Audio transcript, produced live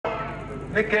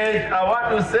Nikej, I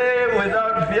want to say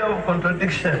without fear of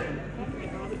contradiction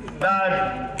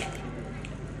that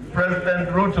President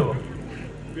Ruto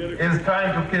is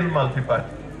trying to kill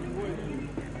multi-party.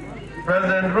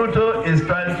 President Ruto is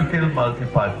trying to kill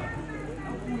multi-party.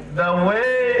 The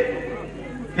way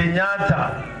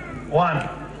Kenyatta won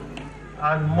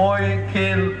and Moi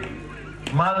killed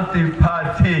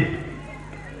multi-party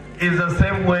is the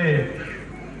same way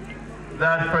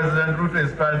that President Ruto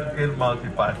is trying to kill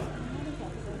multi-party.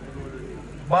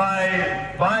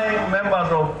 By buying members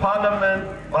of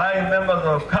parliament, buying members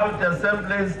of county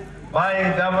assemblies,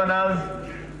 buying governors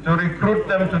to recruit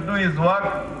them to do his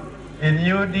work in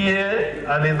UDA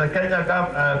and in the Kenya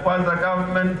Kwanza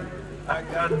government, I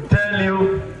can tell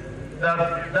you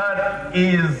that that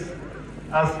is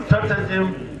a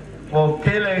stratagem for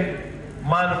killing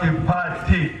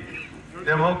multi-party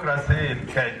democracy in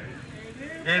Kenya.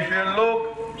 If you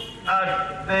look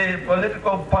at the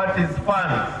political parties'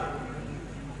 funds,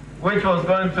 which was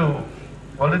going to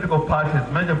political parties,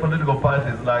 major political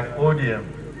parties like ODM,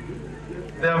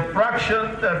 the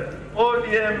fraction that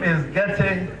ODM is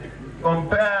getting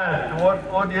compared to what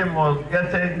ODM was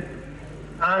getting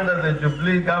under the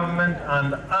Jubilee government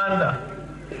and under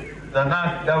the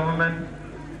NAC government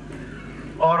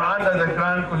or under the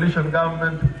Grand Coalition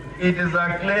government, it is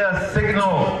a clear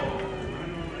signal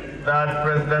that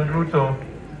President Ruto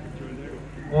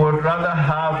would rather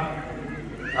have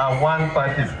a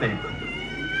one-party state.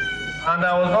 And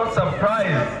I was not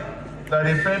surprised that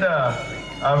he paid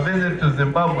a visit to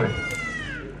Zimbabwe.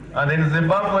 And in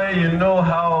Zimbabwe, you know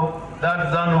how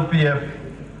that ZANU-PF,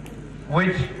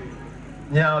 which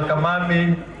Nyao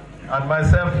Kamami and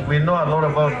myself, we know a lot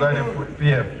about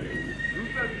ZANU-PF.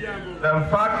 The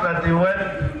fact that he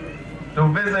went to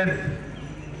visit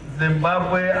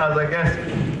Zimbabwe as a guest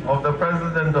of the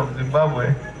president of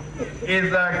Zimbabwe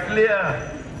is a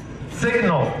clear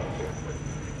signal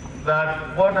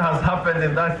that what has happened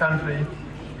in that country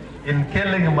in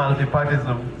killing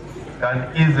multipartyism can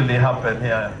easily happen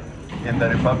here in the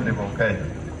Republic of Kenya.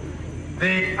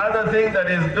 The other thing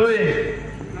that is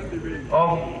doing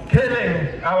of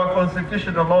killing our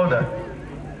constitutional order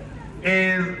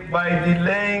is by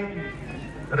delaying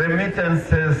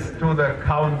remittances to the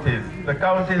counties. The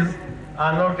counties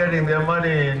are not getting their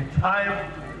money in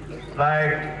time.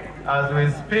 Like as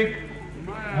we speak,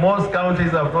 most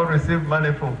counties have not received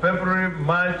money for February,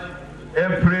 March,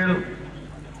 April,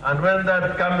 and when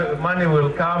that money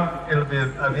will come, it'll be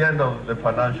at the end of the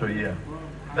financial year.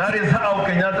 That is how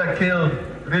Kenyatta killed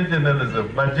regionalism,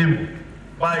 Majimbo,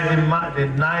 by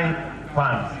denying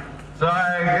funds. So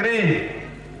I agree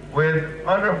with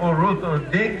Honorable Ruto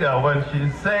Dinga when she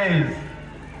says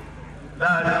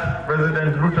that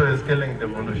President Ruto is killing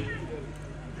devolution.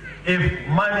 If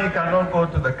money cannot go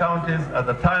to the counties at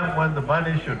the time when the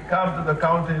money should come to the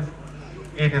counties,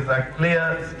 it is a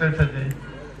clear strategy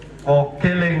for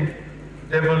killing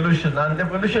devolution. And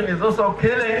devolution is also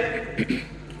killing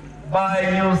by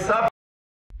usurping